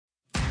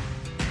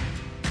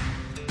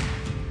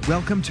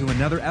Welcome to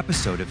another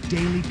episode of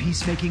Daily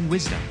Peacemaking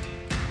Wisdom.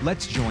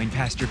 Let's join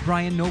Pastor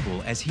Brian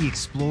Noble as he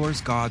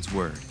explores God's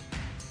Word.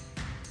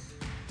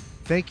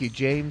 Thank you,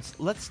 James.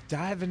 Let's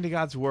dive into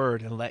God's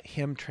Word and let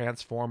Him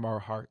transform our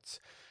hearts.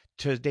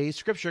 Today's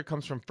scripture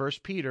comes from 1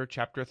 Peter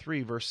chapter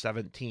 3, verse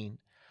 17.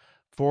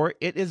 For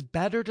it is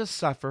better to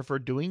suffer for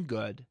doing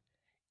good,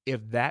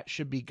 if that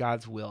should be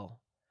God's will,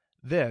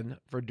 than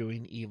for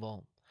doing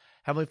evil.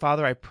 Heavenly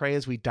Father, I pray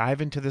as we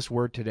dive into this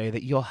word today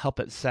that you'll help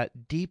it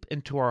set deep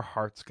into our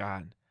hearts,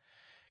 God.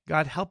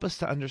 God, help us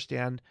to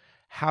understand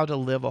how to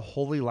live a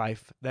holy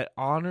life that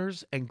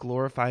honors and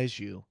glorifies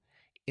you.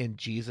 In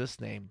Jesus'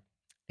 name,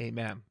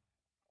 amen.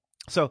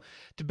 So,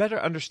 to better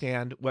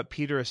understand what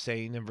Peter is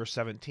saying in verse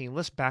 17,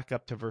 let's back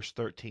up to verse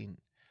 13.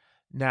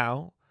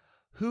 Now,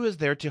 who is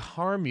there to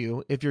harm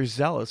you if you're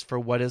zealous for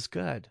what is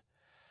good?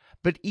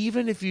 But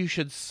even if you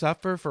should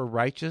suffer for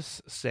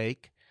righteous'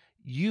 sake,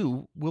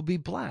 you will be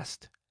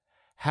blessed.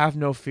 Have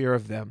no fear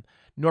of them,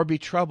 nor be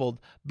troubled,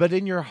 but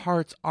in your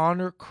hearts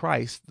honor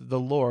Christ the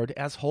Lord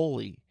as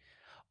holy,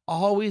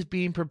 always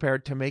being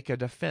prepared to make a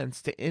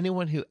defense to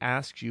anyone who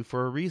asks you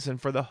for a reason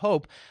for the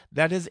hope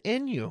that is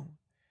in you.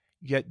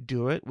 Yet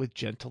do it with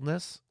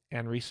gentleness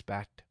and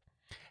respect,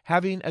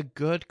 having a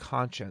good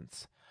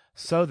conscience,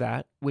 so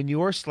that when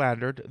you are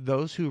slandered,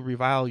 those who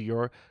revile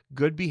your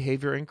good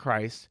behavior in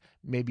Christ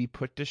may be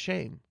put to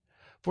shame.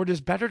 For it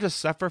is better to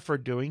suffer for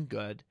doing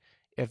good,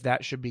 if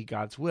that should be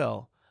God's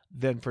will,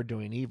 than for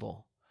doing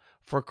evil.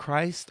 For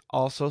Christ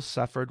also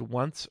suffered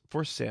once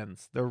for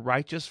sins, the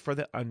righteous for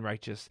the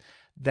unrighteous,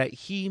 that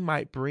he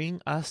might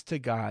bring us to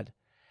God,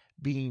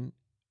 being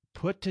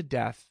put to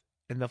death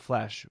in the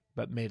flesh,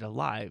 but made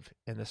alive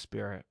in the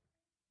spirit.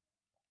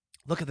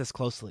 Look at this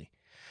closely.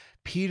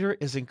 Peter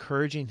is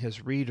encouraging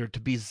his reader to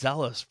be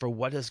zealous for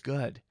what is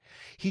good.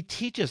 He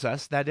teaches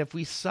us that if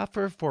we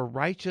suffer for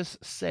righteous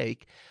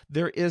sake,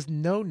 there is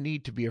no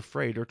need to be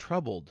afraid or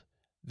troubled.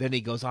 Then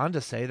he goes on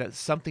to say that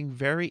something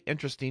very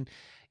interesting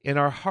in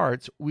our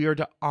hearts, we are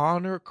to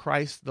honor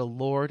Christ the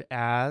Lord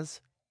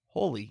as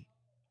holy.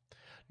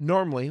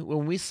 Normally,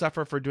 when we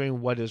suffer for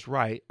doing what is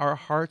right, our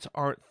hearts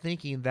aren't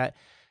thinking that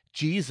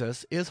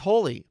Jesus is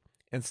holy.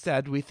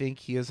 Instead, we think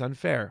he is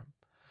unfair.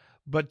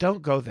 But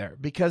don't go there,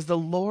 because the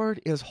Lord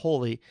is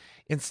holy.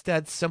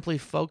 Instead, simply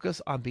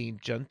focus on being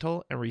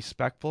gentle and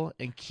respectful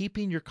and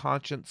keeping your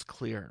conscience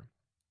clear.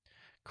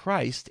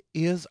 Christ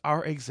is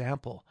our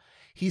example.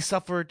 He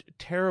suffered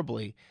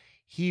terribly.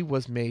 He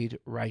was made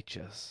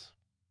righteous.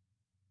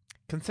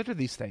 Consider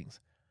these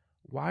things.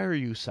 Why are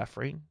you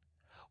suffering?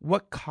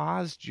 What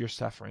caused your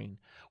suffering?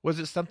 Was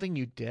it something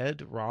you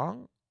did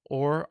wrong?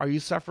 Or are you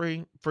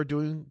suffering for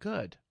doing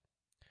good?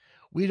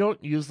 We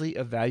don't usually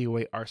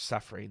evaluate our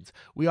sufferings.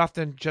 We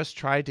often just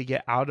try to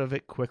get out of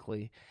it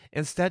quickly.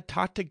 Instead,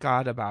 talk to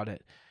God about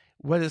it,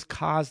 what has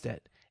caused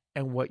it,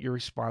 and what your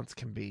response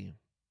can be.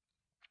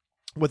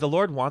 What the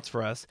Lord wants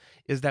for us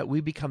is that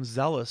we become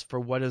zealous for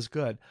what is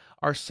good.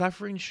 Our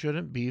suffering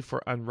shouldn't be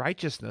for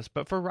unrighteousness,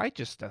 but for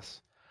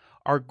righteousness.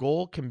 Our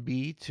goal can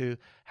be to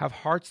have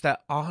hearts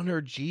that honor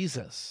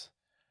Jesus.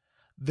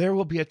 There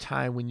will be a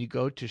time when you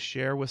go to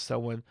share with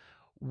someone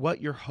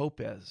what your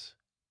hope is.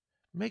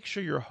 Make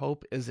sure your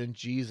hope is in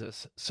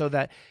Jesus so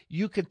that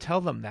you can tell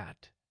them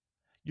that.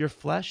 Your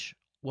flesh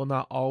will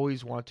not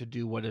always want to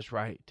do what is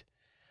right,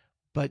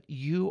 but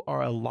you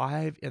are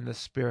alive in the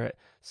Spirit,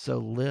 so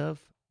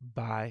live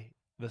by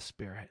the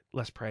Spirit.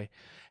 Let's pray.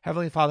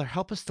 Heavenly Father,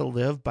 help us to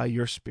live by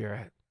your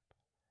Spirit.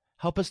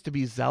 Help us to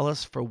be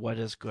zealous for what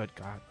is good,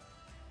 God.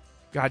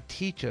 God,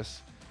 teach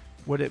us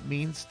what it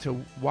means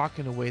to walk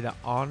in a way that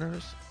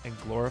honors and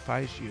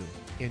glorifies you.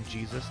 In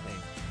Jesus'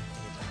 name.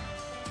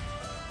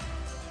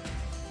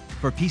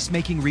 For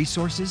peacemaking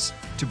resources,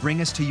 to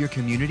bring us to your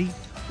community,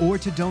 or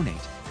to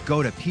donate,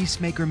 go to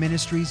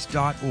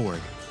peacemakerministries.org.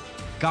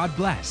 God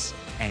bless,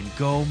 and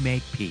go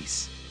make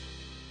peace.